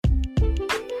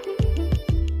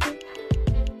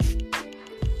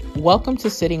Welcome to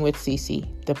Sitting with Cece,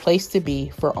 the place to be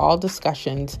for all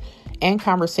discussions and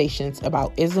conversations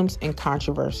about isms and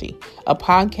controversy, a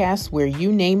podcast where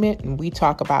you name it and we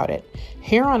talk about it.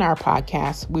 Here on our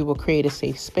podcast, we will create a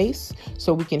safe space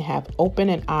so we can have open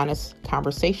and honest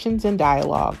conversations and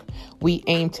dialogue. We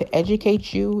aim to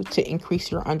educate you to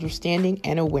increase your understanding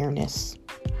and awareness.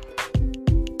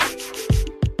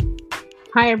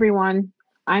 Hi, everyone.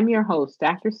 I'm your host,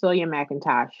 Dr. Celia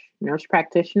McIntosh, nurse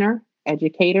practitioner,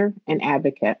 educator, and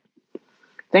advocate.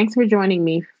 Thanks for joining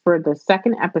me for the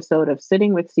second episode of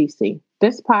Sitting with Cece.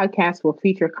 This podcast will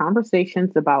feature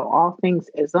conversations about all things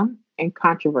ism and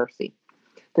controversy.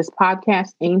 This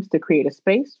podcast aims to create a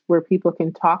space where people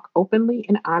can talk openly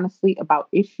and honestly about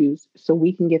issues so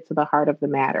we can get to the heart of the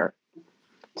matter.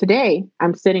 Today,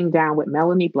 I'm sitting down with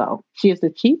Melanie Blow. She is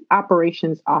the Chief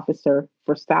Operations Officer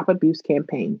for Stop Abuse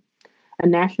Campaign, a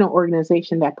national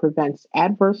organization that prevents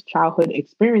adverse childhood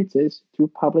experiences through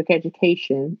public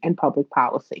education and public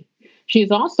policy. She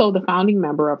is also the founding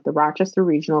member of the Rochester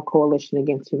Regional Coalition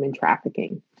Against Human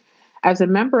Trafficking. As a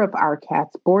member of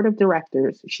RCAT's board of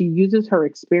directors, she uses her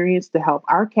experience to help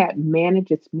RCAT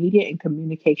manage its media and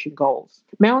communication goals.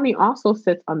 Melanie also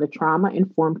sits on the Trauma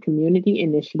Informed Community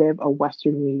Initiative of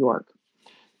Western New York,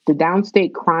 the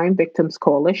Downstate Crime Victims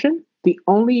Coalition, the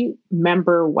only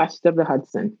member west of the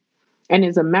Hudson, and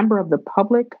is a member of the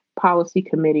Public Policy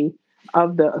Committee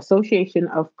of the Association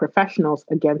of Professionals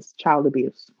Against Child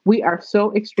Abuse. We are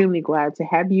so extremely glad to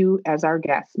have you as our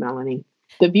guest, Melanie.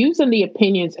 The views and the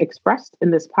opinions expressed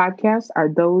in this podcast are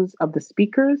those of the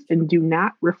speakers and do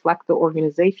not reflect the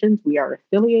organizations we are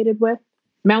affiliated with.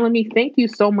 Melanie, thank you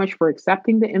so much for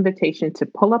accepting the invitation to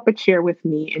pull up a chair with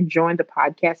me and join the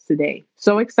podcast today.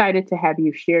 So excited to have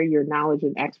you share your knowledge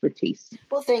and expertise.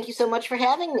 Well, thank you so much for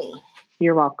having me.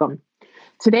 You're welcome.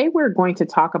 Today, we're going to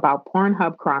talk about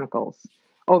Pornhub Chronicles.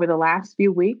 Over the last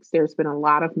few weeks, there's been a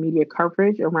lot of media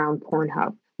coverage around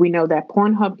Pornhub. We know that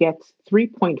Pornhub gets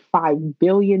 3.5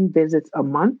 billion visits a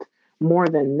month, more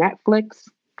than Netflix,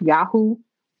 Yahoo,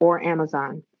 or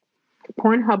Amazon.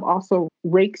 Pornhub also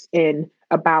rakes in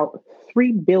about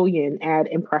 3 billion ad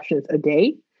impressions a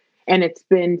day, and it's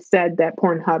been said that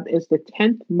Pornhub is the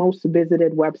 10th most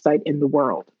visited website in the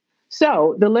world.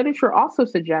 So the literature also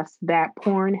suggests that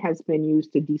porn has been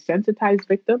used to desensitize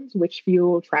victims, which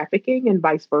fuel trafficking and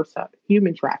vice versa,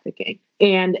 human trafficking,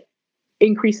 and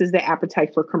increases the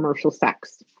appetite for commercial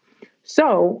sex.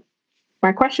 So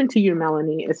my question to you,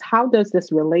 Melanie, is how does this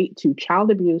relate to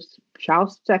child abuse,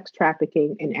 child sex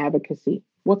trafficking, and advocacy?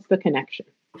 What's the connection?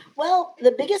 Well,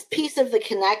 the biggest piece of the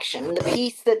connection, the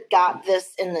piece that got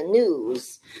this in the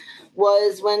news,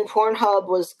 was when Pornhub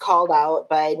was called out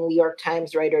by New York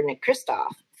Times writer Nick Kristof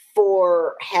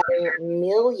for having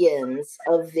millions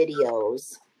of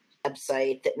videos on the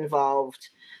website that involved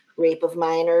rape of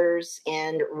minors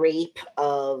and rape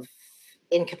of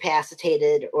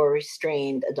incapacitated or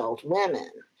restrained adult women.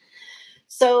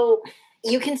 So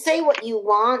you can say what you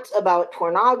want about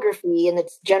pornography and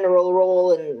its general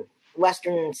role in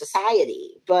Western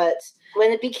society, but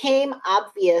when it became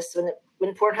obvious,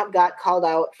 when Pornhub got called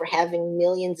out for having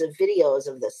millions of videos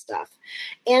of this stuff,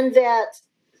 and that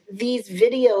these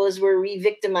videos were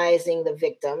re-victimizing the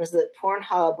victims, that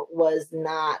Pornhub was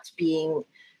not being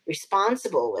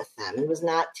responsible with them and was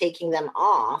not taking them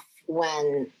off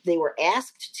when they were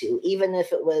asked to, even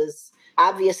if it was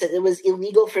obvious that it was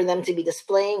illegal for them to be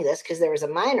displaying this because there was a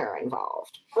minor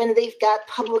involved. When they got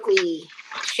publicly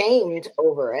shamed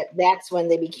over it, that's when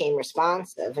they became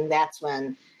responsive. And that's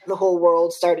when the whole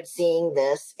world started seeing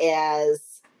this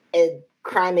as a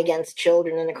crime against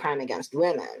children and a crime against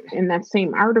women. In that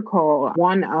same article,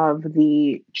 one of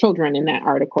the children in that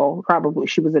article, probably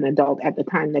she was an adult at the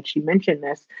time that she mentioned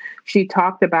this, she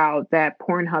talked about that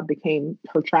Pornhub became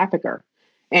her trafficker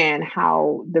and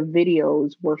how the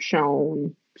videos were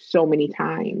shown so many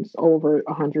times, over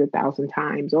 100,000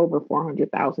 times, over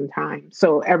 400,000 times.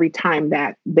 So every time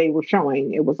that they were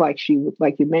showing, it was like she was,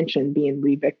 like you mentioned, being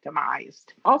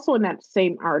re-victimized. Also in that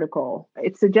same article,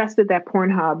 it suggested that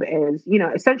Pornhub is,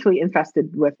 essentially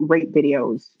infested with rape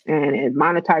videos, and it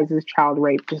monetizes child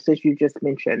rape, just as you just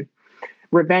mentioned,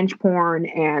 revenge porn.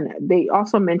 And they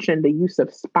also mentioned the use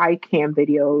of spy cam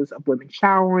videos of women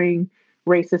showering,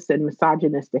 racist and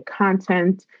misogynistic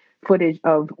content, footage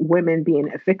of women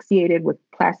being asphyxiated with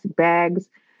plastic bags.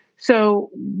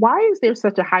 So why is there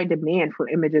such a high demand for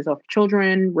images of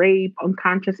children, rape,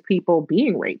 unconscious people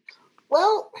being raped?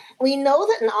 Well, we know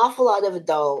that an awful lot of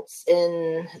adults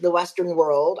in the Western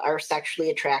world are sexually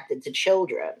attracted to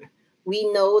children.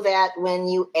 We know that when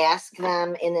you ask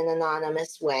them in an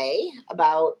anonymous way,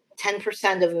 about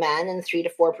 10% of men and 3 to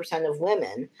 4% of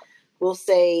women will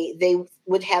say they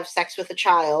would have sex with a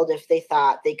child if they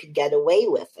thought they could get away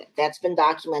with it. That's been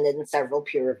documented in several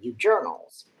peer-reviewed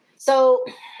journals. So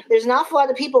there's an awful lot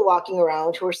of people walking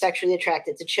around who are sexually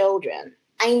attracted to children.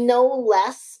 I know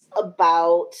less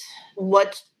about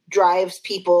what drives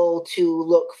people to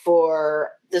look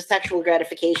for the sexual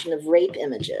gratification of rape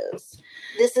images.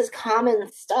 This is common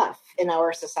stuff in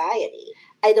our society.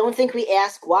 I don't think we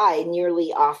ask why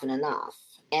nearly often enough.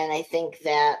 And I think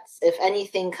that if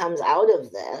anything comes out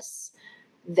of this,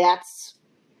 that's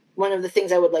one of the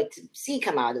things I would like to see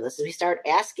come out of this, is we start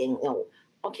asking,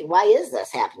 okay, why is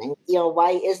this happening?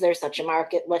 Why is there such a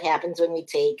market? What happens when we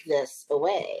take this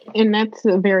away? And that's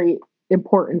a very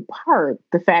important part,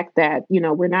 the fact that,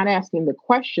 we're not asking the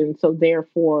question. So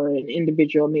therefore, an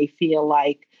individual may feel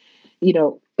like,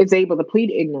 is able to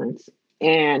plead ignorance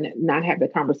and not have the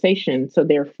conversation. So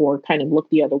therefore, kind of look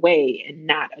the other way and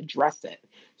not address it.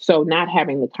 So not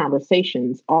having the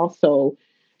conversations also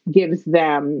gives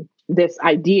them this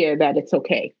idea that it's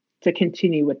okay to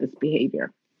continue with this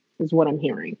behavior, is what I'm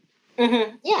hearing.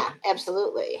 Mm-hmm. Yeah,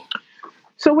 absolutely.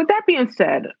 So with that being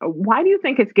said, why do you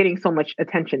think it's getting so much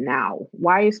attention now?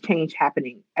 Why is change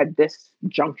happening at this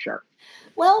juncture?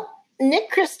 Well,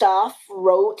 Nick Kristof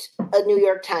wrote a New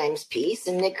York Times piece,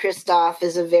 and Nick Kristof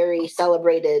is a very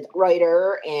celebrated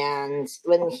writer, and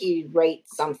when he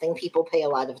writes something, people pay a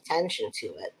lot of attention to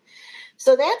it.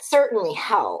 So that certainly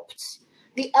helped.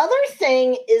 The other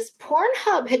thing is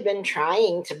Pornhub had been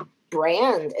trying to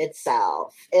brand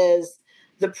itself as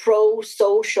the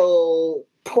pro-social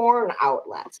porn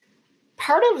outlet.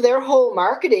 Part of their whole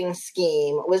marketing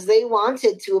scheme was they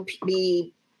wanted to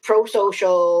be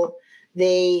pro-social.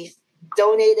 They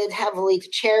donated heavily to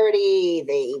charity.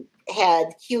 They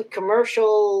had cute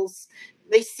commercials.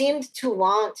 They seemed to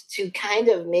want to kind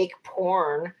of make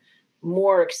porn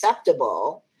more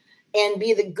acceptable and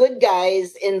be the good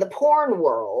guys in the porn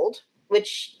world,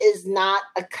 which is not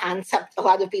a concept a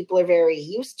lot of people are very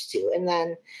used to. And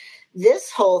then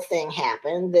this whole thing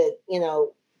happened that,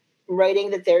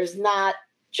 writing that there's not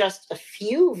just a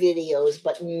few videos,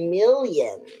 but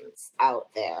millions out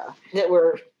there that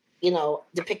were,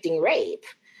 depicting rape,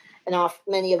 and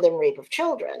many of them rape of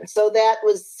children. So that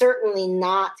was certainly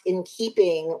not in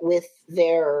keeping with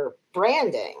their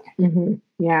branding. Mm-hmm.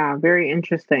 Yeah, very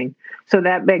interesting. So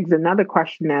that begs another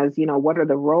question as, what are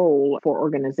the role for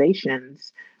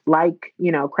organizations like,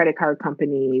 credit card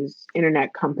companies,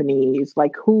 internet companies,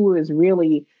 like who is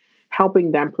really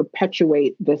helping them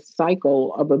perpetuate this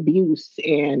cycle of abuse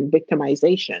and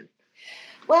victimization?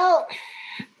 Well,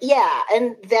 yeah,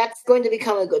 and that's going to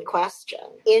become a good question.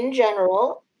 In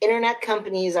general, internet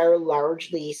companies are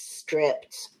largely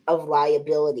stripped of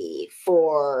liability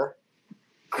for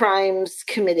crimes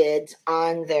committed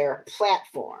on their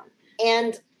platform.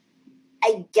 And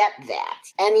I get that.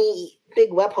 Any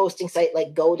big web hosting site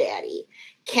like GoDaddy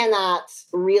cannot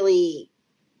really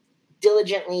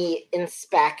diligently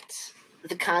inspect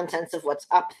the contents of what's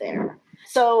up there.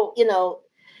 So,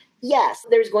 yes,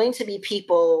 there's going to be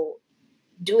people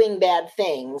doing bad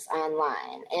things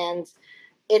online, and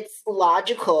it's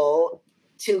logical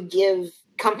to give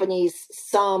companies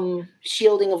some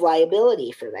shielding of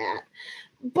liability for that.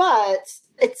 But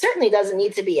it certainly doesn't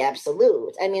need to be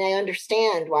absolute. I mean, I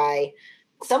understand why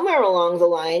somewhere along the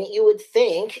line you would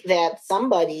think that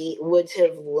somebody would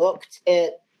have looked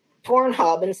at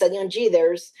Pornhub and said,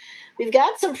 we've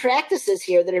got some practices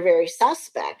here that are very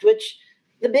suspect, which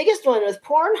the biggest one with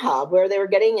Pornhub, where they were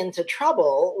getting into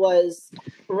trouble, was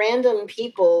random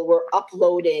people were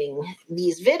uploading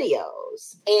these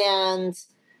videos. And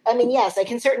I mean, yes, I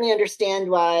can certainly understand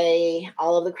why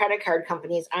all of the credit card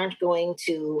companies aren't going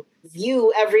to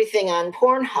view everything on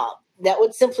Pornhub. That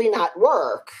would simply not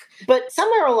work. But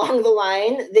somewhere along the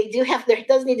line, there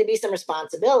does need to be some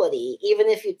responsibility, even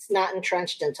if it's not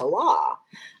entrenched into law,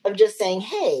 of just saying,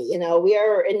 hey, we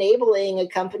are enabling a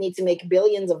company to make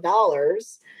billions of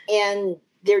dollars, and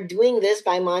they're doing this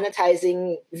by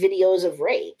monetizing videos of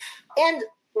rape. And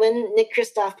when Nick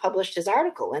Kristof published his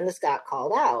article, when this got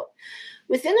called out,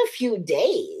 within a few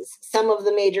days, some of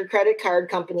the major credit card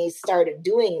companies started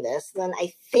doing this. Then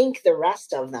I think the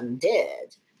rest of them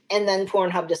did. And then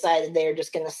Pornhub decided they're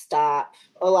just going to stop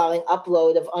allowing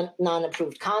upload of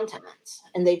non-approved content.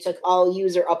 And they took all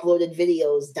user uploaded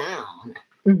videos down.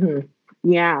 Mm-hmm.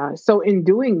 Yeah. So in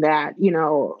doing that,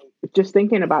 just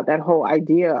thinking about that whole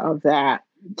idea of that,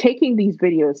 taking these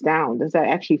videos down, does that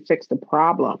actually fix the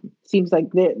problem? Seems like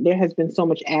there has been so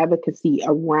much advocacy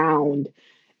around,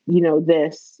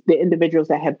 the individuals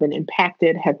that have been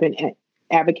impacted have been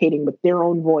advocating with their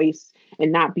own voice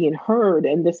and not being heard.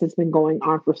 And this has been going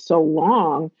on for so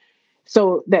long.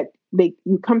 So that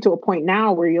you come to a point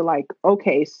now where you're like,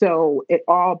 okay, so it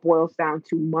all boils down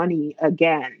to money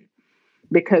again,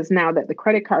 because now that the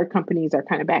credit card companies are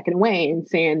kind of backing away and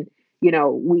saying,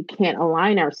 we can't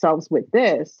align ourselves with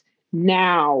this.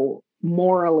 Now,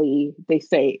 morally,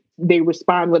 they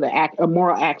respond with a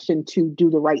moral action to do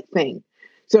the right thing.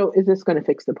 So is this going to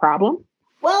fix the problem?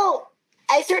 Well,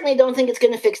 I certainly don't think it's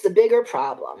going to fix the bigger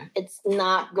problem. It's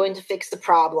not going to fix the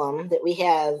problem that we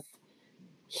have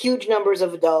huge numbers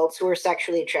of adults who are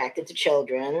sexually attracted to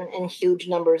children and huge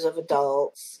numbers of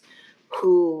adults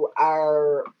who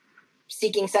are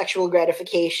seeking sexual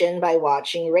gratification by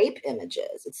watching rape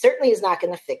images. It certainly is not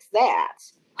going to fix that.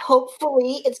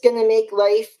 Hopefully, it's going to make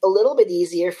life a little bit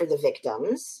easier for the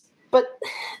victims, but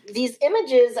these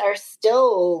images are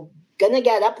still going to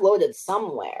get uploaded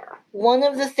somewhere. One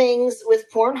of the things with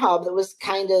Pornhub that was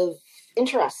kind of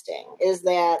interesting is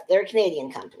that they're a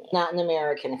Canadian company, not an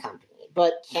American company,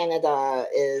 but Canada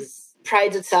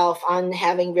prides itself on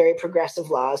having very progressive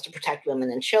laws to protect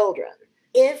women and children.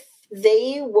 If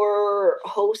they were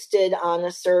hosted on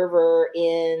a server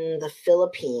in the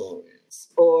Philippines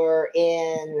or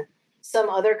in some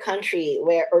other country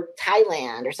or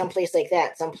Thailand or someplace like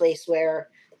that, someplace where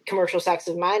commercial sex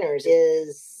of minors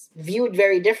is viewed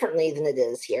very differently than it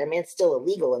is here. I mean, it's still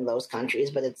illegal in those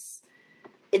countries, but it's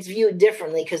viewed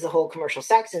differently because the whole commercial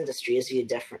sex industry is viewed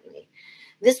differently.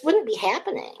 This wouldn't be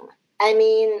happening. I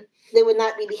mean, they would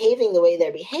not be behaving the way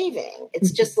they're behaving.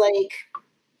 It's just like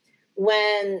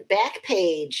when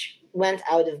Backpage went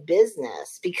out of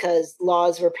business because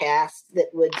laws were passed that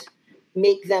would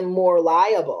make them more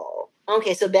liable.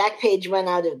 Okay, so Backpage went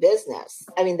out of business.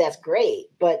 I mean, that's great,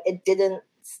 but it didn't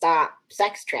stop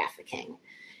sex trafficking.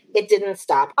 It didn't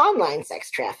stop online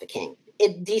sex trafficking.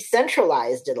 It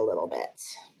decentralized it a little bit.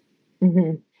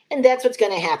 Mm-hmm. And that's what's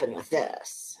going to happen with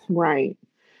this. Right.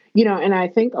 And I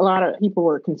think a lot of people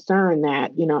were concerned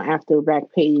that, after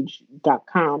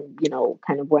Backpage.com,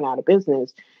 kind of went out of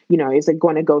business, is it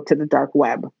going to go to the dark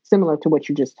web, similar to what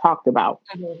you just talked about?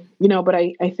 Mm-hmm. But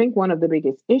I think one of the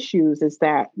biggest issues is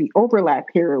that the overlap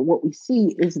here, what we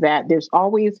see is that there's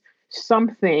always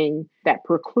something that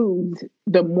precludes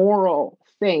the moral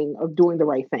thing of doing the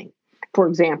right thing. For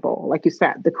example, like you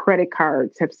said, the credit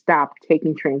cards have stopped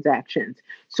taking transactions.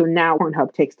 So now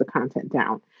Pornhub takes the content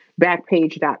down.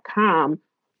 Backpage.com,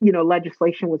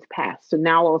 legislation was passed. So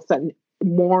now all of a sudden,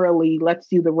 morally, let's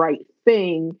do the right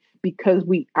thing because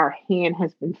our hand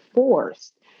has been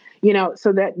forced.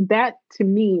 So that to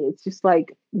me, it's just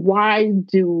like, why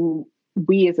do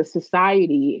we as a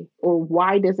society, or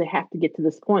why does it have to get to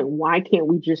this point? Why can't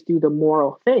we just do the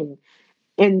moral thing?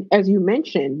 And as you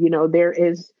mentioned, there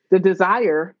is the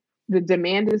desire, the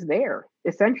demand is there,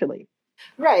 essentially.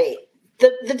 Right.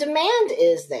 The demand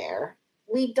is there.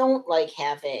 We don't like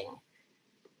having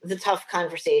the tough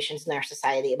conversations in our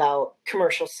society about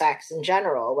commercial sex in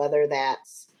general, whether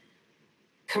that's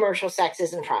commercial sex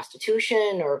isn't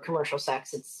prostitution or commercial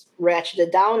sex it's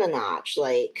ratcheted down a notch,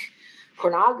 like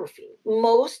pornography.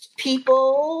 Most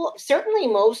people, certainly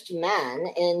most men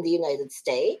in the United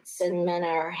States, and men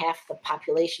are half the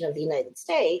population of the United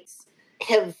States,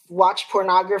 have watched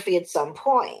pornography at some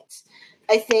point.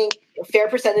 I think a fair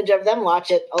percentage of them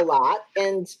watch it a lot.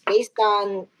 And based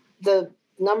on the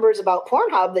numbers about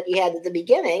Pornhub that you had at the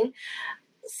beginning,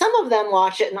 some of them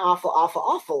watch it an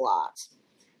awful lot.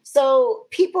 So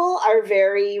people are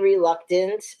very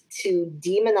reluctant to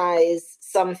demonize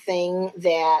something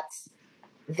that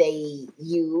they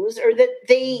use or that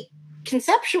they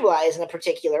conceptualize in a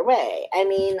particular way. I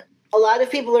mean, a lot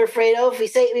of people are afraid, if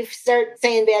we start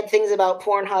saying bad things about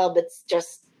Pornhub, it's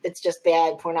just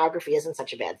bad. Pornography isn't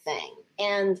such a bad thing.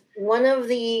 And one of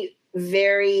the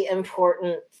very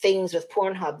important things with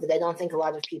Pornhub that I don't think a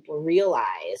lot of people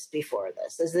realized before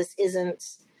this is this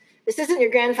isn't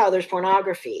your grandfather's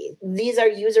pornography. These are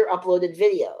user uploaded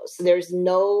videos. So there's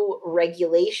no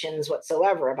regulations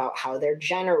whatsoever about how they're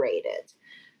generated.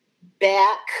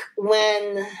 Back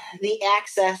when the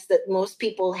access that most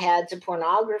people had to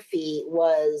pornography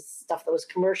was stuff that was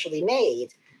commercially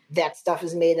made, that stuff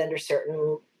is made under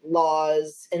certain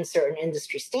laws and certain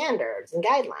industry standards and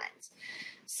guidelines.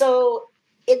 So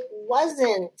it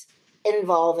wasn't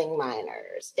involving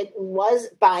minors. It was,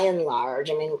 by and large,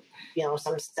 I mean,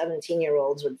 some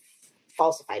 17-year-olds would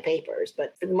falsify papers,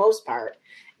 but for the most part,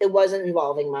 it wasn't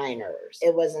involving minors.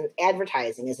 It wasn't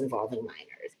advertising as involving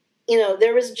minors.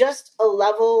 There was just a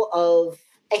level of,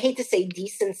 I hate to say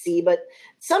decency, but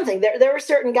something, there were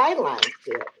certain guidelines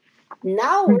to it.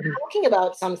 Now we're talking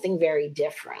about something very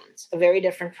different, a very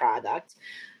different product.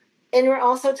 And we're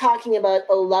also talking about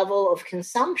a level of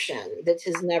consumption that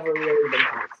has never really been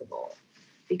possible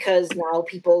because now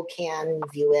people can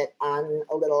view it on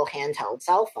a little handheld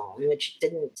cell phone, which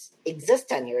didn't exist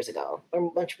 10 years ago,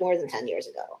 or much more than 10 years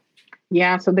ago.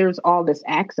 Yeah, so there's all this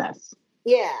access.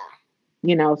 Yeah.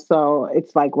 So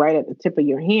it's like right at the tip of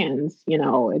your hands.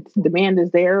 It's demand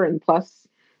is there, and plus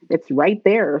it's right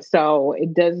there. So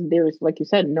there's, like you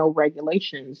said, no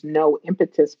regulations, no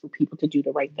impetus for people to do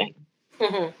the right thing.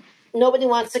 Mm-hmm. Nobody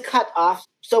wants to cut off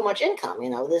so much income.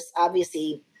 This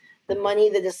obviously, the money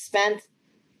that is spent,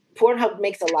 Pornhub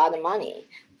makes a lot of money.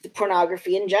 The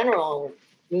pornography in general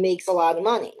makes a lot of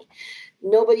money.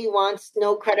 Nobody wants,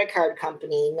 no credit card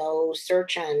company, no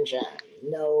search engine,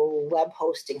 no web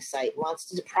hosting site wants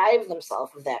to deprive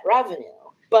themselves of that revenue.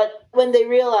 But when they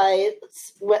realize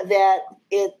that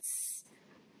it's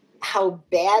how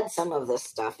bad some of this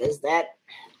stuff is, that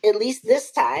at least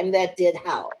this time that did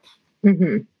help.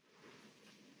 Mm-hmm.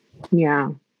 Yeah.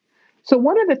 So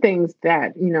one of the things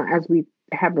that, as we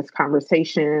have this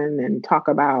conversation and talk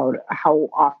about how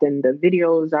often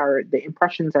the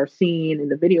impressions are seen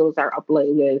and the videos are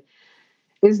uploaded,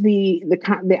 is the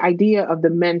idea of the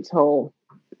mental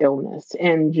illness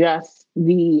and just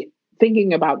the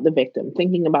thinking about the victim,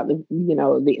 thinking about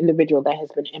the individual that has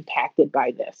been impacted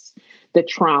by this, the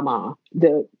trauma,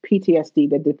 the PTSD,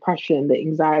 the depression, the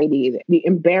anxiety, the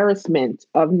embarrassment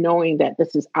of knowing that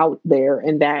this is out there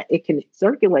and that it can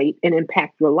circulate and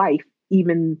impact your life,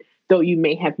 even though you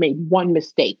may have made one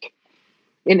mistake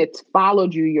and it's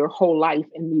followed you your whole life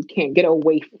and you can't get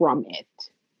away from it.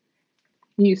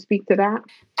 Can you speak to that?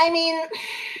 I mean,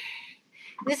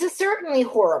 this is certainly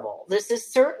horrible. This is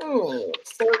certainly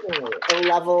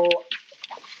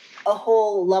a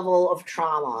whole level of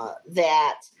trauma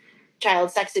that child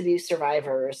sex abuse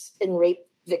survivors and rape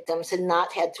victims had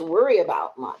not had to worry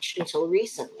about much until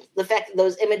recently. The fact that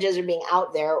those images are being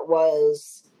out there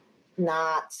was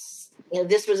not,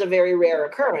 this was a very rare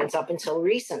occurrence up until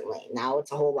recently. Now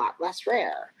it's a whole lot less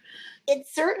rare. It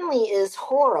certainly is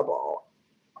horrible.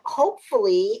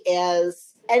 Hopefully,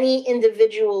 as any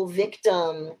individual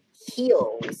victim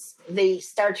heals, they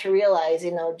start to realize,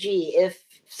 gee, if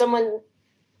someone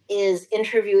is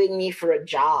interviewing me for a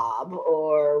job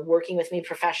or working with me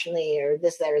professionally or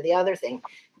this, that, or the other thing,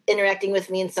 interacting with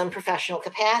me in some professional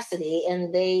capacity,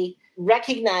 and they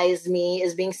recognize me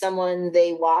as being someone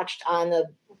they watched on a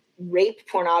rape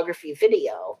pornography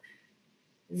video,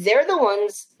 they're the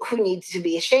ones who need to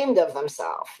be ashamed of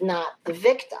themselves, not the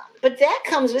victim. But that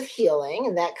comes with healing,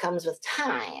 and that comes with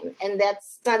time. And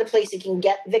that's not a place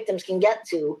victims can get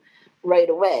to right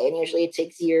away. And usually it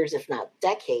takes years, if not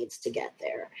decades, to get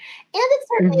there. And it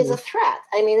certainly is a threat.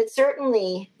 I mean, it's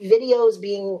certainly videos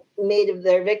being made of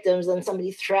their victims and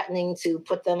somebody threatening to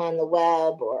put them on the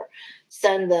web or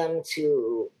send them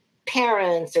to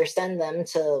parents or send them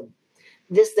to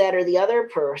this, that, or the other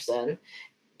person.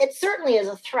 It certainly is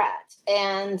a threat.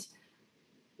 And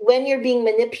when you're being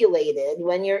manipulated,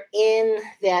 when you're in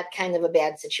that kind of a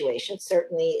bad situation, it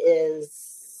certainly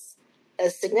is a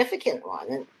significant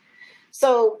one. And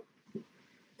so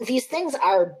these things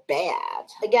are bad.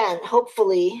 Again,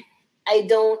 hopefully, I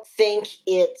don't think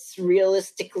it's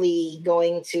realistically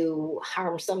going to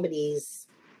harm somebody's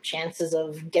chances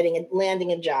of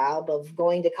landing a job, of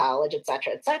going to college, et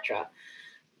cetera, et cetera.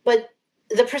 But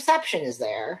the perception is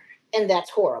there. And that's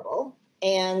horrible.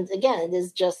 And again,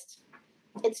 it's just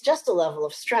a level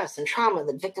of stress and trauma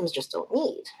that victims just don't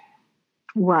need.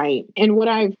 Right. And what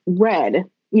I've read,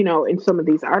 in some of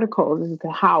these articles is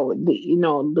how the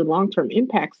long-term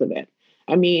impacts of it.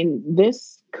 I mean,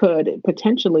 this could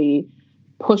potentially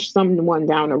push someone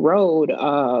down a road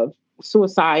of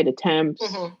suicide attempts.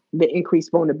 Mm-hmm. The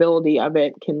increased vulnerability of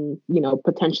it can,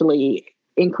 potentially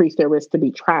increase their risk to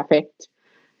be trafficked.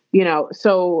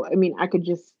 So, I mean, I could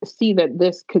just see that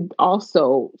this could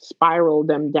also spiral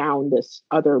them down this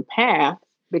other path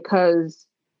because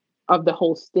of the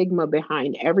whole stigma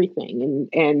behind everything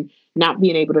and not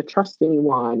being able to trust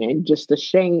anyone and just the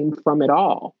shame from it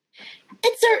all.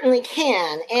 It certainly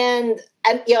can. And,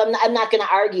 I'm not going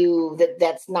to argue that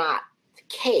that's not the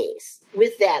case.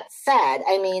 With that said,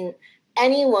 I mean,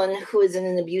 anyone who is in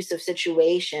an abusive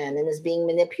situation and is being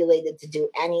manipulated to do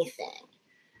anything,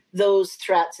 those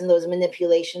threats and those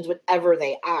manipulations, whatever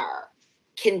they are,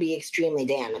 can be extremely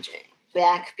damaging.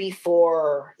 Back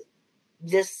before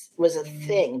this was a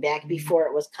thing, back before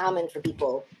it was common for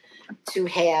people to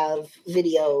have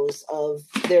videos of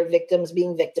their victims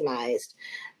being victimized,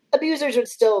 abusers would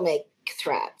still make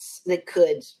threats that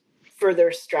could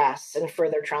further stress and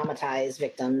further traumatize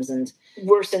victims and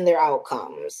worsen their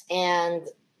outcomes. And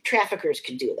traffickers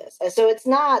could do this. So it's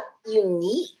not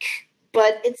unique,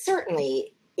 but it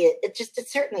certainly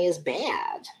is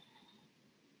bad.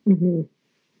 Mm-hmm.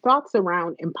 thoughts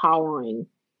around empowering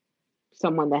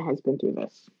someone that has been through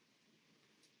this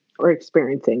or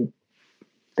experiencing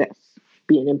this,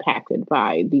 being impacted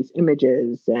by these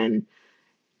images and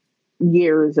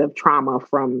years of trauma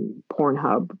from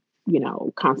Pornhub,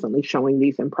 constantly showing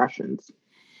these impressions?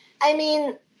 I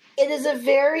mean, it is a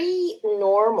very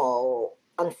normal,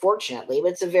 unfortunately,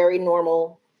 but it's a very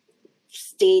normal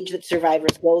stage that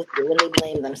survivors go through when they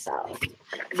blame themselves.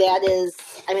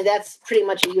 That's pretty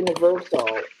much a universal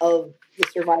of the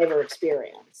survivor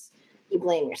experience. You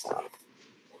blame yourself.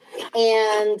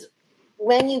 And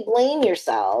when you blame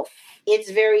yourself,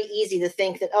 it's very easy to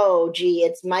think that, oh, gee,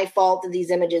 it's my fault that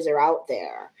these images are out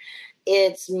there.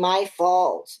 It's my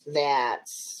fault that,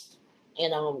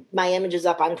 my image is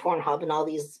up on Pornhub and all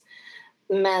these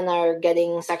men are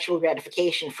getting sexual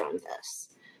gratification from this.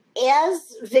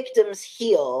 As victims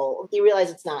heal, you realize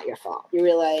it's not your fault. You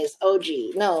realize, oh,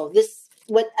 gee, no,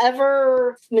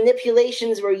 whatever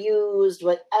manipulations were used,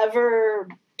 whatever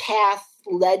path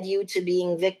led you to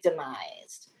being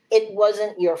victimized, it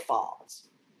wasn't your fault.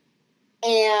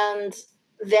 And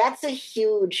that's a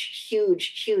huge,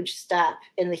 huge, huge step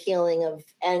in the healing of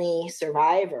any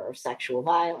survivor of sexual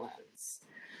violence.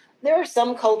 There are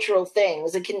some cultural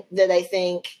things that I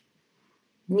think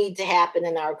need to happen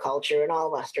in our culture and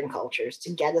all Western cultures to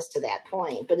get us to that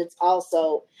point. But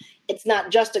it's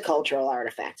not just a cultural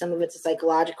artifact. Some of it's a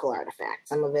psychological artifact.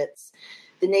 Some of it's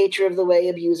the nature of the way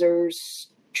abusers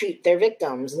treat their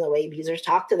victims and the way abusers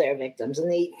talk to their victims.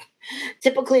 And they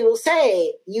typically will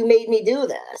say, you made me do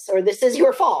this, or this is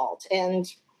your fault. And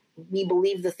we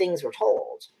believe the things we're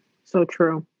told. So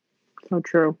true. So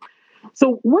true.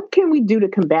 So what can we do to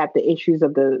combat the issues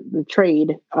of the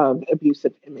trade of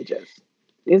abusive images?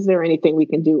 Is there anything we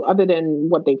can do other than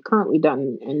what they've currently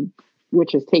done, and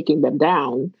which is taking them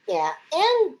down? Yeah.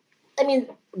 And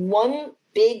one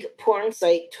big porn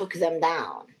site took them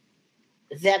down.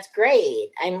 That's great.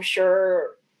 I'm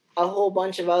sure a whole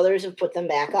bunch of others have put them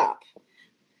back up.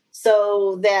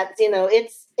 So that,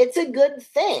 it's a good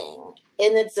thing.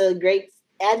 And it's a great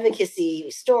advocacy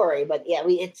story. But yeah,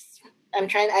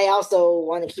 I also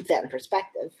want to keep that in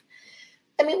perspective.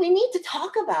 We need to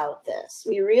talk about this.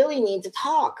 We really need to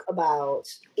talk about,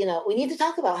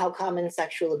 how common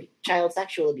child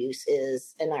sexual abuse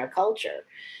is in our culture.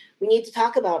 We need to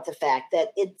talk about the fact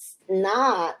that it's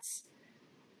not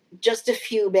just a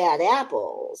few bad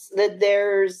apples, that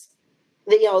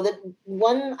that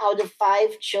 1 out of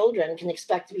 5 children can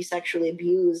expect to be sexually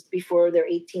abused before their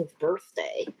 18th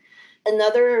birthday.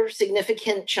 Another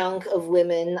significant chunk of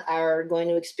women are going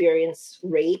to experience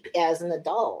rape as an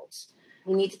adult.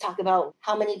 We need to talk about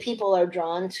how many people are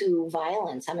drawn to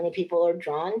violence, how many people are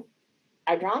drawn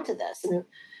to this. And,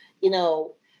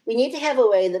 we need to have a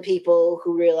way that people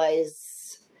who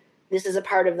realize this is a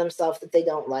part of themselves that they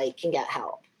don't like can get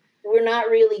help. We're not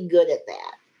really good at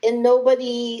that. And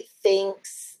nobody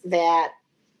thinks that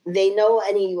they know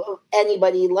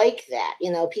anybody like that.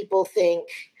 People think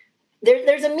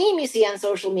there's a meme you see on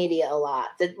social media a lot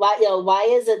that why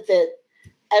is it that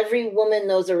every woman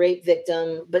knows a rape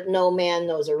victim, but no man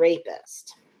knows a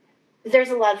rapist? There's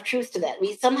a lot of truth to that.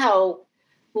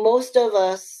 Most of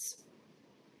us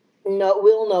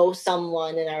will know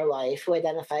someone in our life who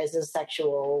identifies as a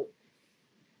sexual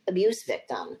abuse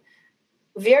victim.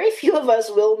 Very few of us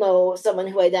will know someone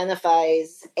who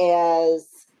identifies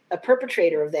as a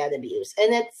perpetrator of that abuse.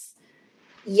 And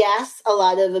yes, a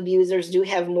lot of abusers do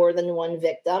have more than one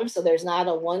victim, so there's not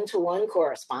a one-to-one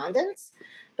correspondence.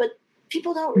 But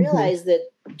people don't realize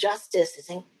that justice is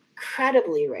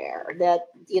incredibly rare, that,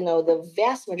 the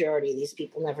vast majority of these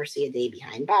people never see a day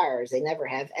behind bars. They never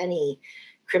have any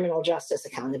criminal justice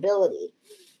accountability.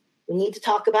 We need to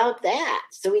talk about that.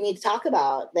 So we need to talk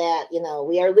about that,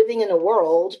 we are living in a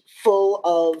world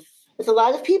with a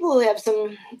lot of people who have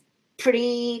some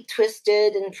pretty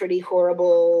twisted and pretty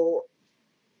horrible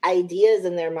ideas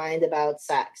in their mind about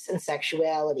sex and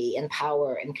sexuality and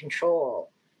power and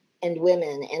control and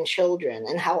women and children,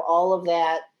 and how all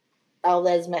that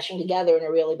is meshing together in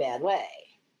a really bad way.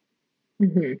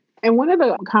 Mm-hmm. And one of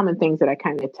the common things that I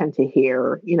kind of tend to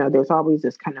hear, there's always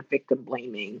this kind of victim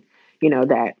blaming,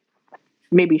 that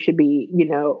maybe should be,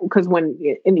 because when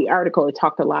in the article, it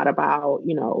talked a lot about,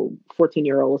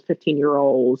 14-year-olds,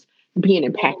 15-year-olds being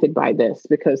impacted by this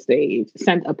because they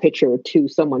sent a picture to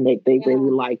someone they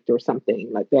really liked or something,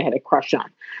 like they had a crush on.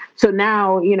 So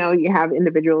now, you have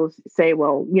individuals say,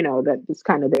 well, that it's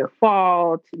kind of their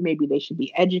fault. Maybe they should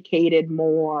be educated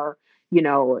more.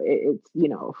 It's,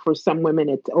 for some women,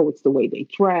 it's the way they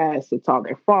dress, it's all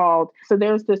their fault. So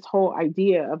there's this whole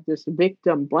idea of this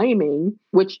victim blaming,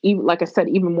 which, even, like I said,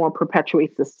 even more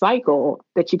perpetuates the cycle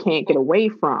that you can't get away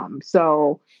from.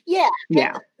 So yeah,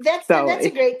 that's a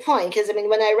great point, because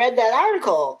when I read that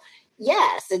article,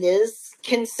 yes, it is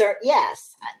concern.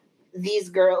 Yes, these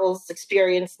girls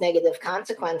experienced negative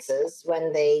consequences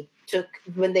when they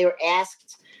were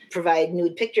asked to provide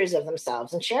nude pictures of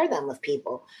themselves and share them with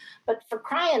people. But for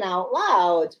crying out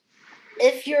loud,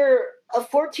 if you're a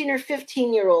 14 or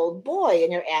 15-year-old boy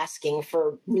and you're asking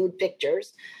for nude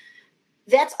pictures,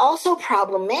 that's also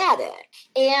problematic.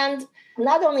 And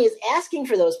not only is asking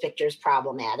for those pictures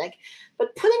problematic,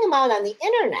 but putting them out on the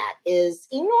internet is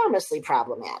enormously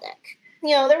problematic.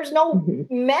 There's no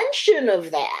mention of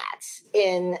that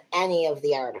in any of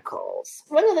the articles.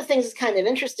 One of the things that's kind of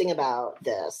interesting about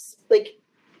this, like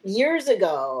years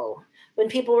ago, when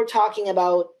people were talking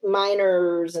about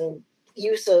minors and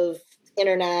use of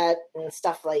internet and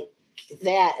stuff like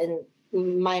that, and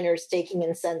minors taking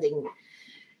and sending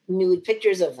nude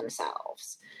pictures of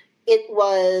themselves, it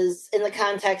was in the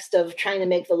context of trying to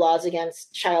make the laws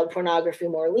against child pornography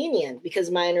more lenient,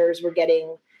 because minors were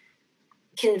getting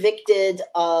convicted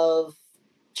of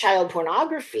child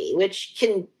pornography, which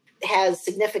has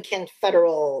significant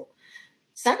federal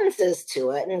sentences to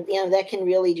it, and that can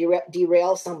really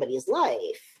derail somebody's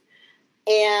life.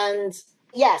 And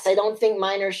yes, I don't think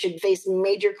minors should face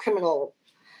major criminal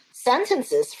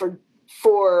sentences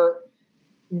for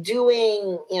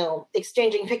doing,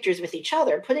 exchanging pictures with each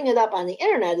other. Putting it up on the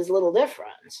internet is a little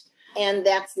different, and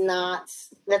that's not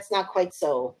quite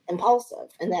so impulsive,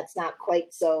 and that's not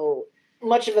quite so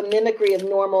much of a mimicry of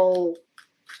normal.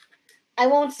 I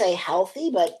won't say healthy,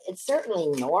 but it's certainly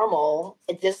normal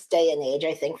at this day and age,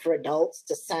 I think, for adults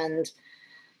to send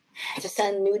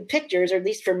nude pictures, or at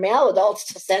least for male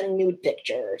adults to send nude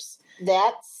pictures.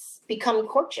 That's become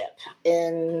courtship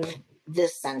in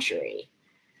this century.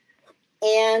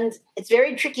 And it's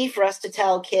very tricky for us to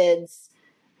tell kids,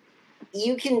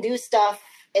 you can do stuff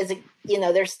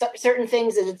there's certain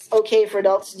things that it's okay for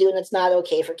adults to do and it's not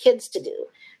okay for kids to do.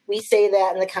 We say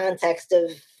that in the context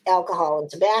of alcohol and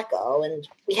tobacco, and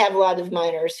we have a lot of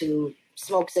minors who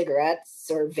smoke cigarettes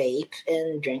or vape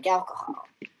and drink alcohol.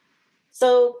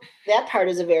 So that part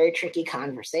is a very tricky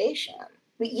conversation.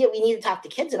 We need to talk to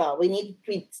kids about it.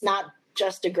 It's not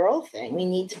just a girl thing. We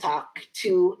need to talk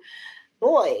to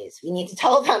boys. We need to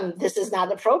tell them this is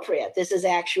not appropriate. This is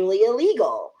actually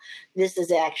illegal. This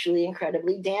is actually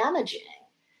incredibly damaging.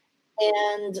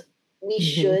 And we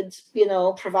should,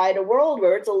 provide a world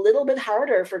where it's a little bit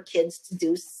harder for kids to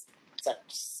do such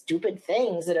stupid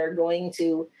things that are going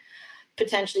to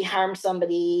potentially harm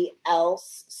somebody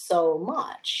else so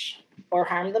much, or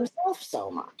harm themselves so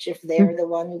much, if they're the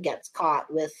one who gets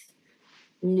caught with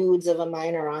nudes of a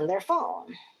minor on their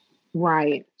phone.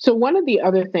 Right. So one of the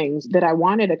other things that I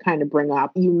wanted to kind of bring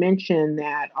up, you mentioned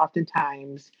that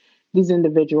oftentimes these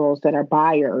individuals that are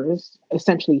buyers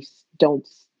essentially don't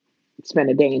spend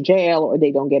a day in jail, or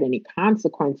they don't get any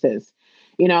consequences,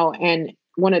 and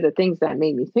one of the things that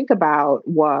made me think about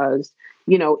was,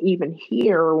 even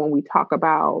here, when we talk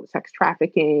about sex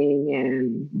trafficking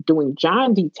and doing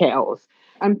John details,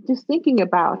 I'm just thinking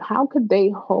about how could they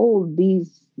hold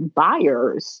these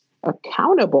buyers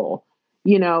accountable,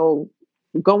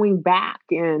 going back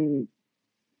and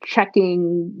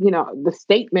checking, the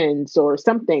statements or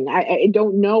something. I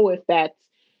don't know if that's,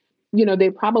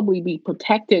 they'd probably be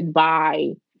protected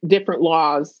by different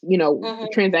laws,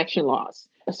 transaction laws.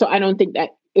 So I don't think that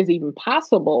is even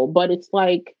possible, but it's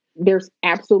like there's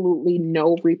absolutely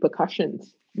no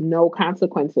repercussions, no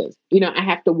consequences. I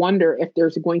have to wonder if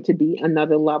there's going to be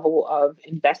another level of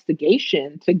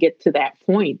investigation to get to that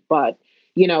point. But,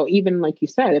 even like you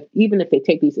said, even if they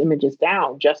take these images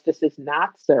down, justice is not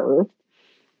served.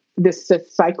 This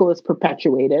cycle is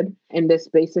perpetuated. And this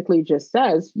basically just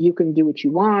says you can do what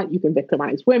you want. You can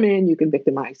victimize women, you can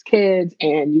victimize kids,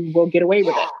 and you will get away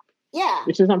with it. Yeah.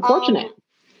 Which is unfortunate.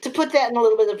 To put that in a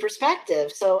little bit of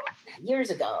perspective, so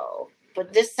years ago,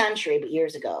 but this century, but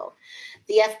years ago,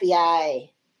 the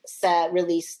FBI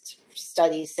released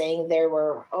studies saying there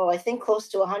were, I think close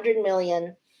to 100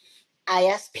 million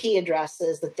ISP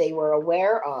addresses that they were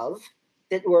aware of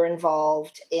that were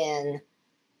involved in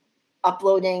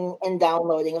uploading and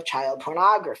downloading of child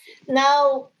pornography.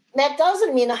 Now, that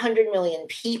doesn't mean 100 million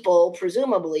people,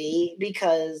 presumably,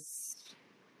 because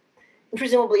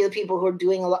presumably the people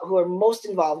who are most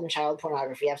involved in child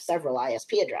pornography have several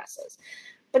ISP addresses.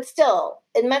 But still,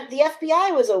 it meant the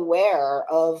FBI was aware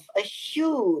of a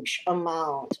huge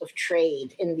amount of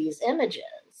trade in these images.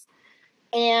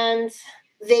 And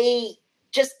they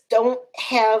just don't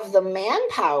have the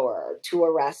manpower to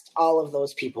arrest all of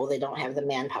those people. They don't have the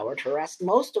manpower to arrest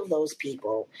most of those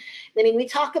people. I mean, we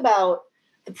talk about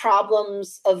the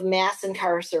problems of mass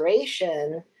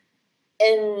incarceration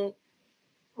in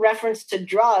reference to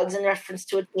drugs, in reference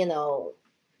to,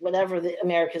 whatever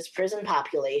America's prison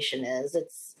population is.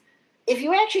 It's, if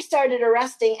you actually started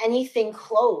arresting anything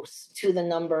close to the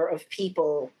number of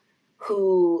people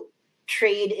who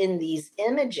trade in these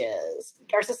images,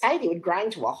 our society would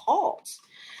grind to a halt.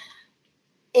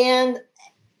 And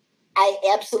I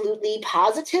absolutely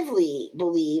positively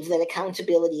believe that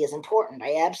accountability is important.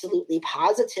 I absolutely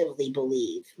positively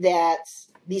believe that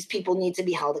these people need to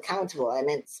be held accountable. I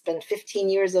mean, it's been 15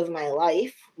 years of my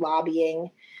life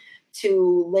lobbying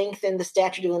to lengthen the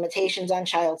statute of limitations on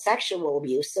child sexual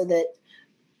abuse so that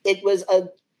it was a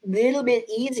little bit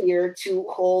easier to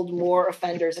hold more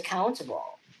offenders accountable.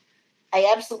 I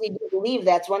absolutely believe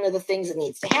that's one of the things that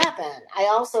needs to happen. I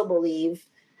also believe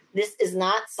this is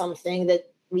not something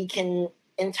that we can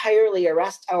entirely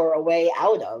arrest our way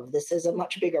out of. This is a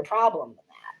much bigger problem than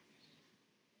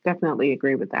that. Definitely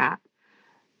agree with that.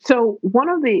 So, one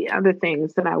of the other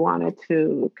things that I wanted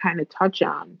to kind of touch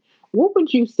on, what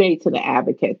would you say to the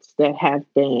advocates that have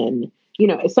been,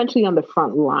 essentially on the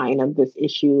front line of this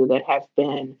issue, that have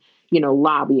been,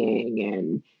 lobbying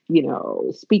and,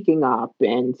 speaking up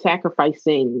and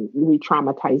sacrificing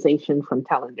re-traumatization from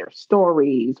telling their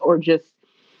stories, or just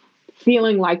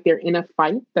feeling like they're in a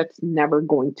fight that's never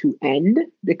going to end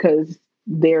because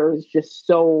there's just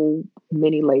so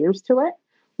many layers to it?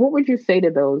 What would you say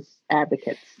to those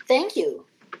advocates? Thank you.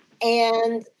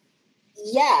 And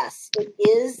yes, it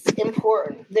is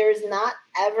important. There's not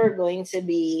ever going to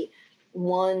be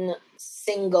one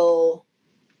single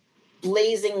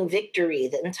blazing victory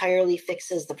that entirely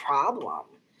fixes the problem,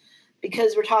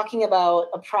 because we're talking about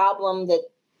a problem that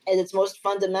at its most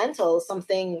fundamental is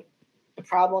a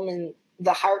problem in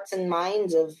the hearts and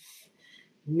minds of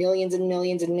millions and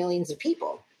millions and millions of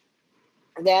people.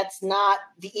 That's not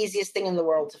the easiest thing in the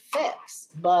world to fix,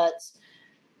 but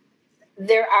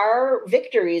there are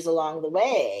victories along the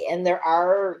way, and there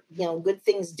are, good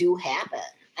things do happen.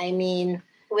 I mean,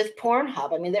 with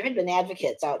Pornhub, there had been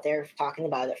advocates out there talking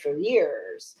about it for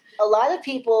years. A lot of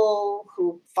people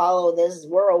who follow this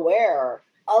were aware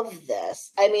of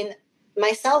this. I mean,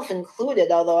 myself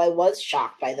included, although I was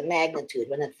shocked by the magnitude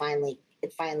when it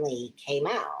finally came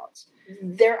out.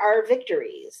 There are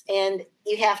victories, and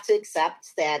you have to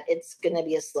accept that it's going to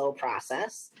be a slow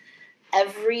process.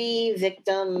 Every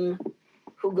victim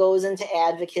who goes into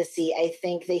advocacy, I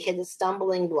think they hit a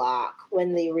stumbling block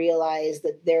when they realize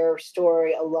that their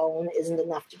story alone isn't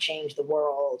enough to change the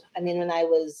world. I mean, when I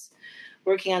was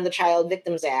working on the Child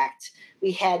Victims Act,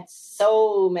 we had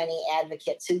so many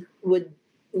advocates who would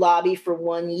lobby for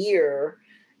 1 year,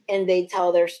 and they'd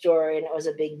tell their story, and it was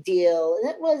a big deal.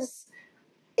 And it was,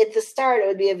 at the start, it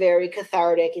would be a very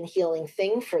cathartic and healing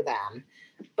thing for them.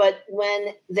 But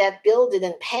when that bill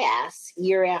didn't pass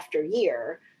year after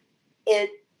year,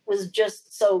 it was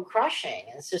just so crushing.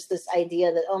 It's just this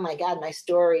idea that, oh my God, my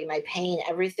story, my pain,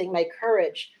 everything, my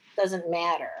courage doesn't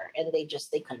matter. And they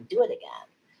couldn't do it again.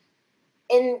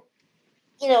 And,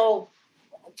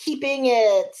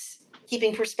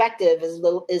 keeping perspective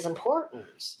is important.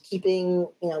 Keeping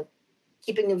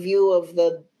a view of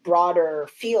the broader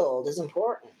field is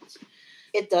important.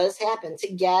 It does happen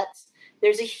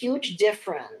there's a huge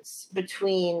difference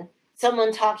between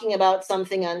someone talking about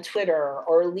something on Twitter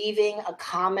or leaving a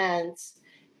comment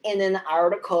in an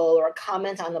article or a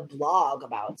comment on a blog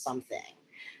about something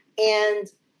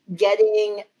and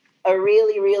getting a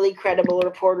really, really credible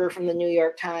reporter from the New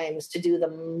York Times to do the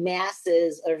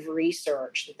masses of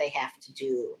research that they have to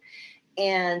do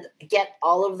and get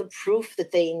all of the proof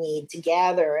that they need to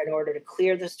gather in order to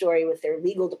clear the story with their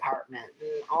legal department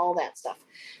and all that stuff.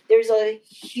 There's a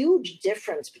huge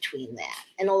difference between that.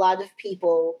 And a lot of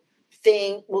people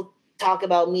we'll talk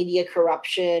about media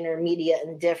corruption or media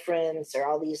indifference or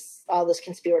all this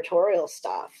conspiratorial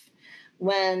stuff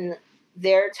when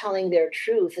they're telling their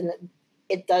truth, and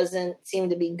it doesn't seem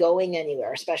to be going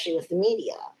anywhere, especially with the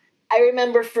media. I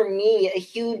remember for me, a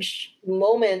huge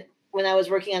moment when I was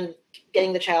working on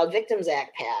getting the Child Victims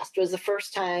Act passed was the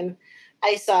first time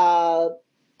I saw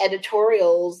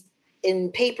editorials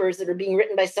in papers that were being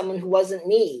written by someone who wasn't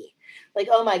me. Like,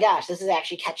 oh my gosh, this is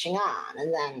actually catching on.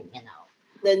 And then,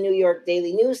 the New York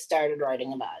Daily News started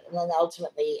writing about it. And then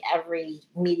ultimately every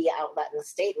media outlet in the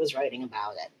state was writing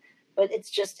about it. But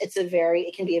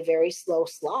it can be a very slow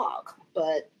slog,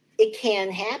 but it can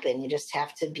happen. You just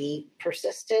have to be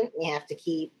persistent. You have to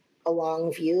keep a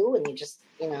long view, and you just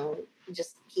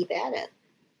keep at it.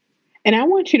 And I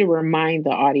want you to remind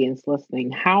the audience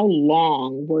listening, how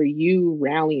long were you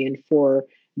rallying for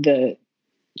the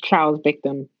Child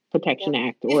Victim Protection Yep.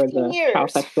 Act or 15 the Child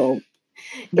years. Sexual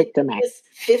It Victim Act? was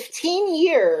 15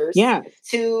 years Yes.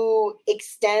 to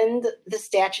extend the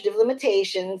statute of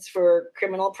limitations for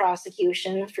criminal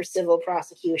prosecution, for civil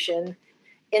prosecution,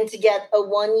 and to get a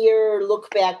 1-year look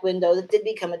back window that did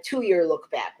become a 2-year look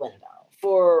back window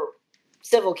for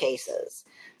civil cases.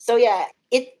 So, yeah,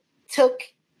 it took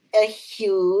a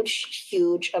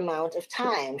huge amount of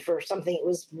time for something that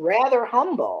was rather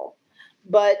humble,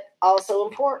 but also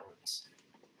important.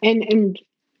 And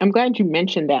I'm glad you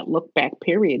mentioned that look back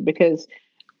period, because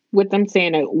with them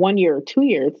saying a 1 year or 2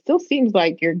 year, it still seems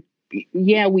like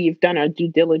yeah, we've done our due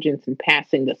diligence in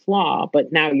passing this law,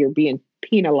 but now you're being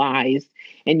penalized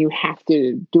and you have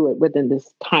to do it within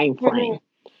this time frame.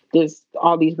 Mm-hmm. There's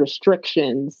all these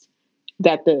restrictions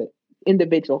that the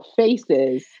individual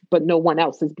faces, but no one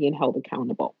else is being held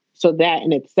accountable. So that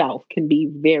in itself can be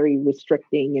very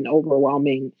restricting and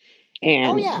overwhelming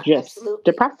and just absolutely.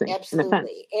 depressing.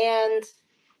 Absolutely. And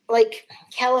like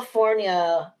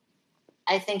California,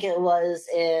 I think it was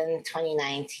in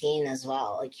 2019 as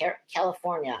well. Like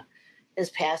California has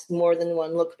passed more than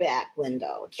one look back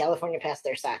window. California passed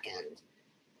their second.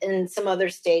 In some other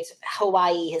states,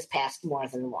 Hawaii has passed more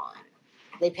than one.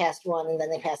 They passed one and then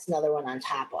they passed another one on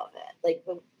top of it. Like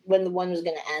when the one was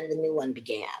going to end, the new one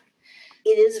began.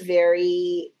 It is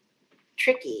very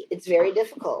tricky. It's very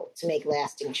difficult to make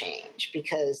lasting change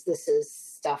because this is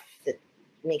stuff that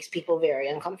makes people very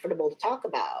uncomfortable to talk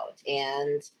about.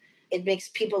 And it makes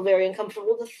people very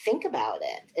uncomfortable to think about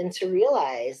it and to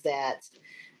realize that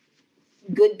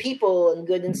good people and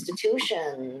good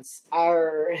institutions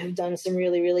have done some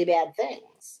really bad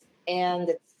things.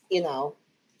 And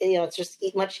it's just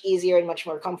much easier and much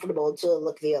more comfortable to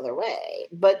look the other way.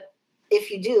 But if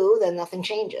you do, then nothing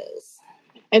changes.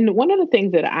 And one of the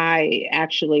things that I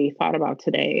actually thought about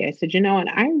today, I said, and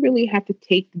I really have to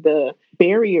take the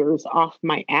barriers off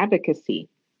my advocacy,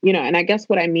 and I guess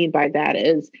what I mean by that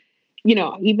is,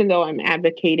 even though I'm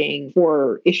advocating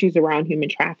for issues around human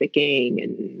trafficking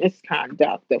and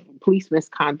misconduct, of police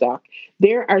misconduct,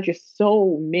 there are just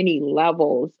so many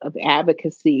levels of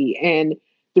advocacy. And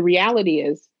the reality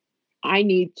is, I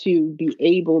need to be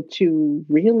able to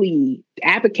really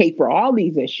advocate for all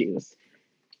these issues,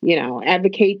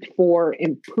 advocate for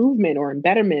improvement or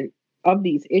embetterment of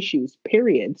these issues,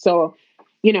 period. So,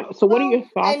 what are your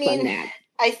thoughts on that?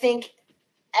 I think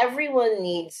everyone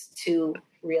needs to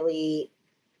really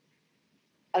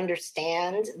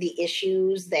understand the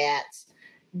issues that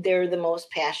they're the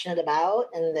most passionate about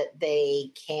and that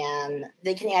they can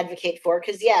advocate for.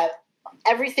 Because,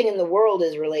 everything in the world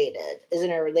is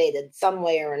interrelated some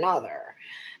way or another.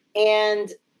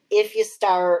 And if you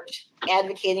start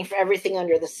advocating for everything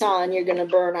under the sun, you're going to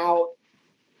burn out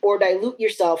or dilute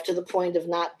yourself to the point of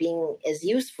not being as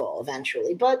useful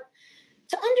eventually. But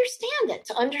to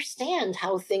understand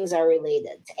how things are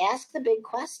related, to ask the big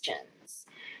questions,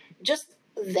 just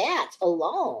that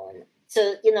alone,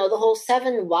 to, the whole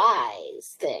 7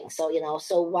 whys thing. So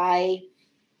why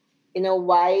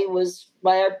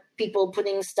are people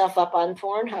putting stuff up on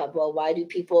Pornhub? Well, why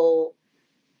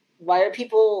are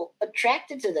people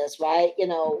attracted to this? Why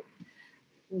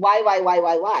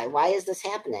is this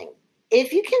happening?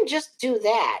 If you can just do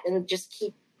that and just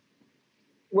keep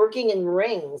working in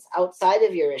rings outside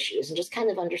of your issues and just kind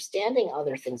of understanding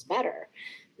other things better,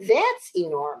 that's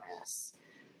enormous.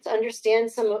 To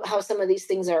understand how some of these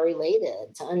things are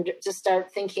related, to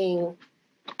start thinking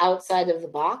outside of the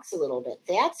box a little bit,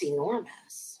 that's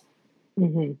enormous.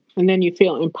 Mm-hmm. And then you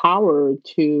feel empowered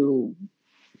to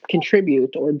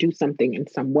contribute or do something in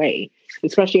some way,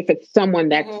 especially if it's someone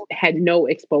that had no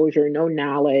exposure, no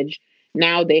knowledge.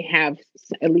 Now they have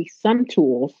at least some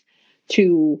tools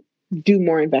to do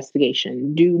more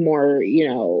investigation, do more,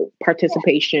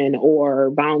 participation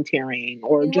or volunteering,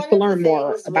 or just to learn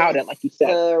more about it, like you said.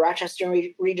 The Rochester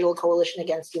Regional Coalition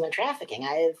Against Human Trafficking.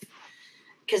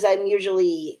 Because I'm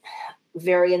usually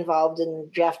very involved in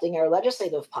drafting our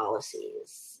legislative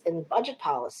policies and budget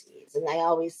policies. And I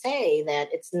always say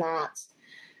that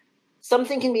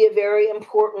something can be a very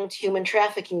important human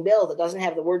trafficking bill that doesn't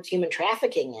have the word human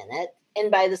trafficking in it.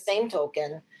 And by the same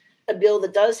token, a bill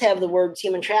that does have the word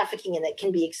human trafficking in it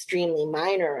can be extremely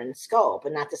minor in scope.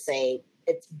 And not to say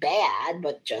it's bad,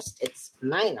 but just it's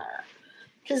minor.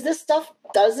 Because this stuff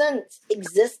doesn't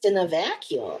exist in a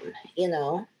vacuum,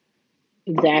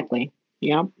 Exactly.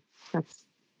 Yep. That's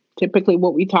typically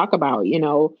what we talk about.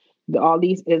 All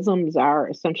these isms are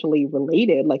essentially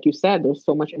related. Like you said, there's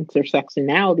so much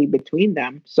intersectionality between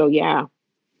them. So, yeah.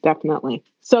 Definitely.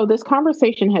 So this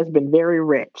conversation has been very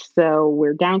rich. So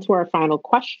we're down to our final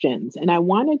questions. And I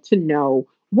wanted to know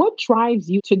what drives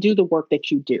you to do the work that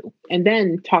you do? And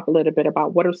then talk a little bit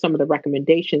about what are some of the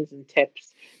recommendations and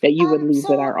tips that you would leave with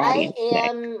So our audience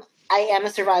today. I am a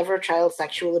survivor of child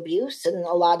sexual abuse and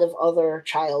a lot of other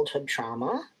childhood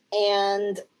trauma.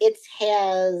 And it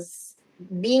has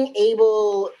being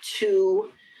able to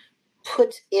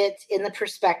put it in the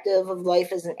perspective of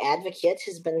life as an advocate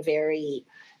has been very,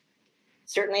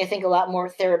 certainly I think a lot more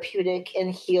therapeutic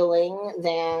and healing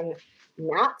than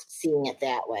not seeing it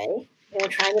that way.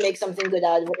 Trying to make something good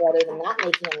out of it rather than not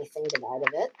making anything good out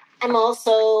of it. I'm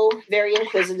also very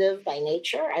inquisitive by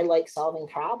nature. I like solving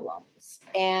problems.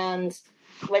 And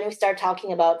when we start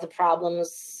talking about the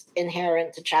problems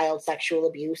inherent to child sexual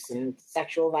abuse and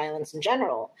sexual violence in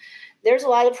general, there's a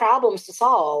lot of problems to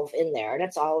solve in there, and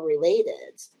it's all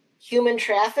related. Human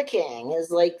trafficking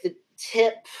is like the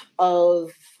tip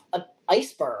of an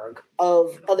iceberg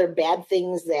of other bad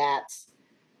things that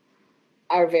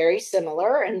are very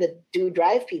similar and that do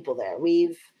drive people there.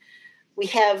 We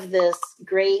have this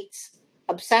great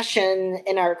obsession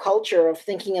in our culture of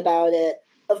thinking about it,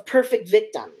 of perfect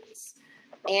victims.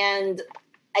 And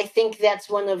I think that's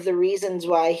one of the reasons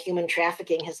why human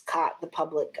trafficking has caught the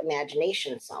public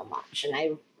imagination so much. And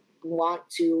I want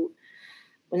to,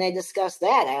 when I discuss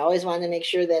that, I always want to make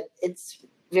sure that it's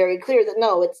very clear that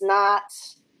no, it's not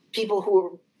people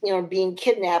who are being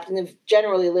kidnapped and have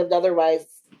generally lived otherwise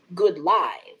good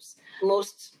lives.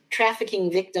 Most trafficking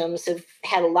victims have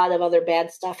had a lot of other bad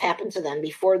stuff happen to them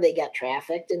before they get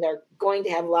trafficked, and they're going to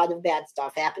have a lot of bad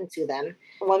stuff happen to them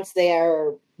once they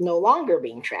are no longer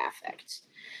being trafficked.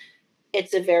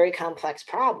 It's a very complex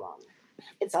problem.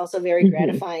 It's also very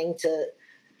gratifying to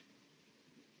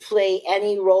play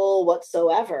any role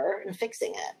whatsoever in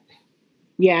fixing it.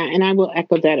 Yeah, and I will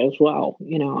echo that as well.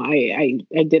 I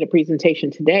did a presentation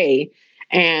today,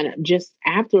 and just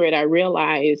after it, I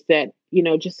realized that,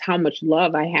 just how much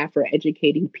love I have for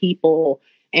educating people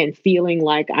and feeling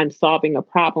like I'm solving a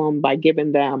problem by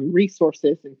giving them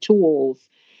resources and tools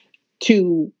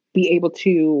to be able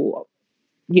to,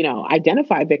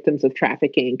 identify victims of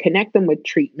trafficking, connect them with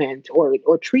treatment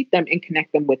or treat them and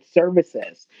connect them with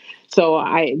services. So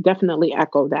I definitely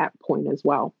echo that point as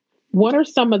well. What are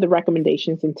some of the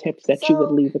recommendations and tips that you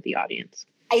would leave with the audience?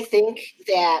 I think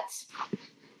that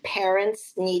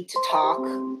parents need to talk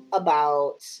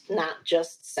about not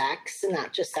just sex and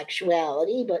not just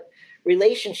sexuality, but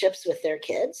relationships with their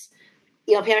kids.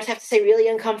 Parents have to say really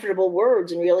uncomfortable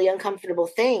words and really uncomfortable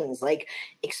things, like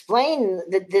explain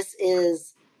that this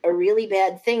is a really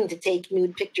bad thing to take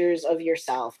nude pictures of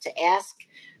yourself, to ask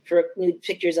for nude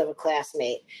pictures of a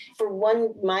classmate, for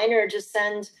one minor to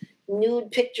send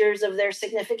nude pictures of their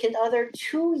significant other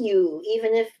to you,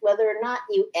 even if whether or not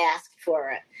you ask for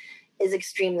it, is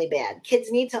extremely bad.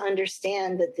 Kids need to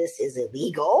understand that this is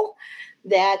illegal,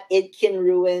 that it can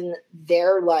ruin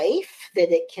their life,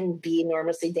 that it can be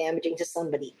enormously damaging to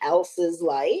somebody else's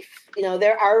life.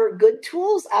 There are good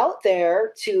tools out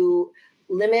there to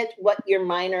limit what your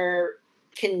minor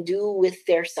can do with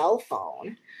their cell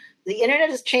phone. The internet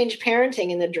has changed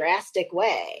parenting in a drastic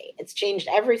way. It's changed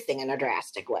everything in a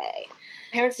drastic way.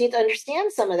 Parents need to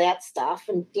understand some of that stuff,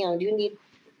 and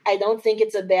I don't think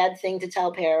it's a bad thing to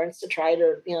tell parents to try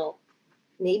to,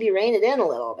 maybe rein it in a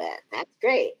little bit. That's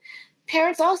great.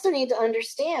 Parents also need to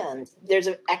understand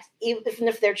even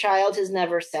if their child has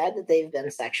never said that they've been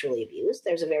sexually abused,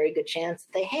 there's a very good chance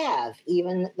that they have.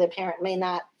 Even the parent may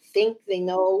not think they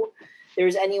know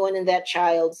there's anyone in that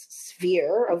child's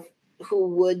sphere of who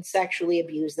would sexually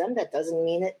abuse them. That doesn't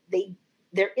mean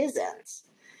there isn't.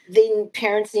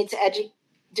 Parents need to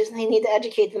they need to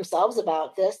educate themselves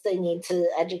about this. They need to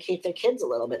educate their kids a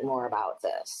little bit more about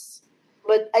this.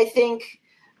 But I think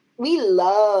we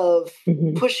love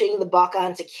pushing the buck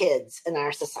onto kids in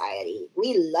our society.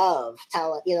 We love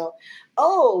telling,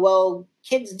 oh, well,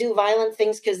 kids do violent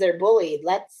things because they're bullied.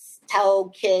 Let's tell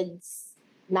kids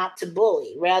not to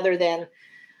bully, rather than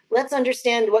let's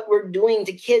understand what we're doing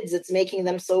to kids that's making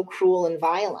them so cruel and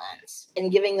violent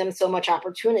and giving them so much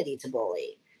opportunity to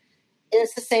bully. And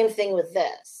it's the same thing with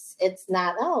this. It's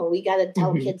not, oh, we got to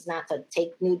tell kids not to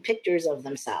take nude pictures of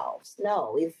themselves.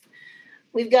 No,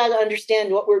 we've got to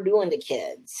understand what we're doing to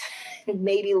kids and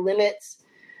maybe limit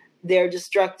their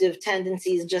destructive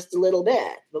tendencies just a little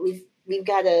bit. But we've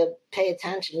got to pay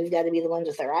attention. We've got to be the ones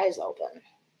with our eyes open.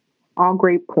 All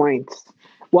great points.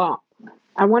 Well,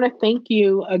 I want to thank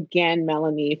you again,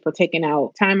 Melanie, for taking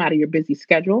out time out of your busy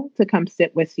schedule to come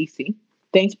sit with Cece.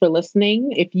 Thanks for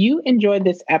listening. If you enjoyed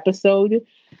this episode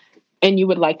and you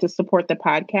would like to support the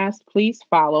podcast, please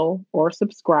follow or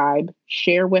subscribe,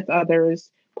 share with others,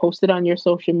 post it on your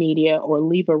social media, or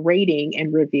leave a rating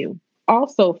and review.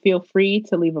 Also, feel free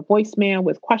to leave a voicemail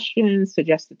with questions,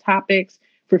 suggested topics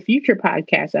for future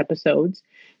podcast episodes.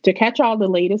 To catch all the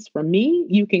latest from me,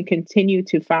 you can continue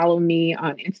to follow me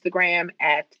on Instagram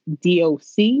at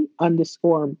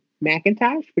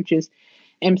DOC_Macintosh, which is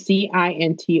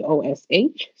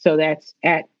MCINTOSH. So that's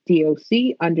at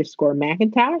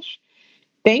DOC_Macintosh.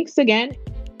 Thanks again.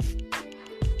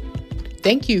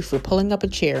 Thank you for pulling up a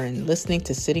chair and listening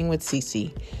to Sitting with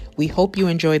Cece. We hope you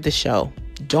enjoyed the show.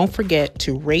 Don't forget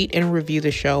to rate and review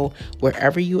the show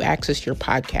wherever you access your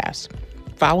podcast.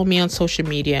 Follow me on social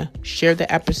media, share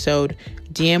the episode,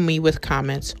 DM me with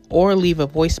comments, or leave a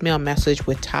voicemail message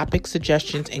with topic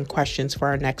suggestions and questions for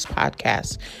our next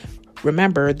podcast.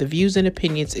 Remember, the views and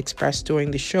opinions expressed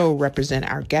during the show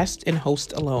represent our guest and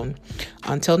host alone.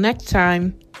 Until next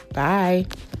time, bye.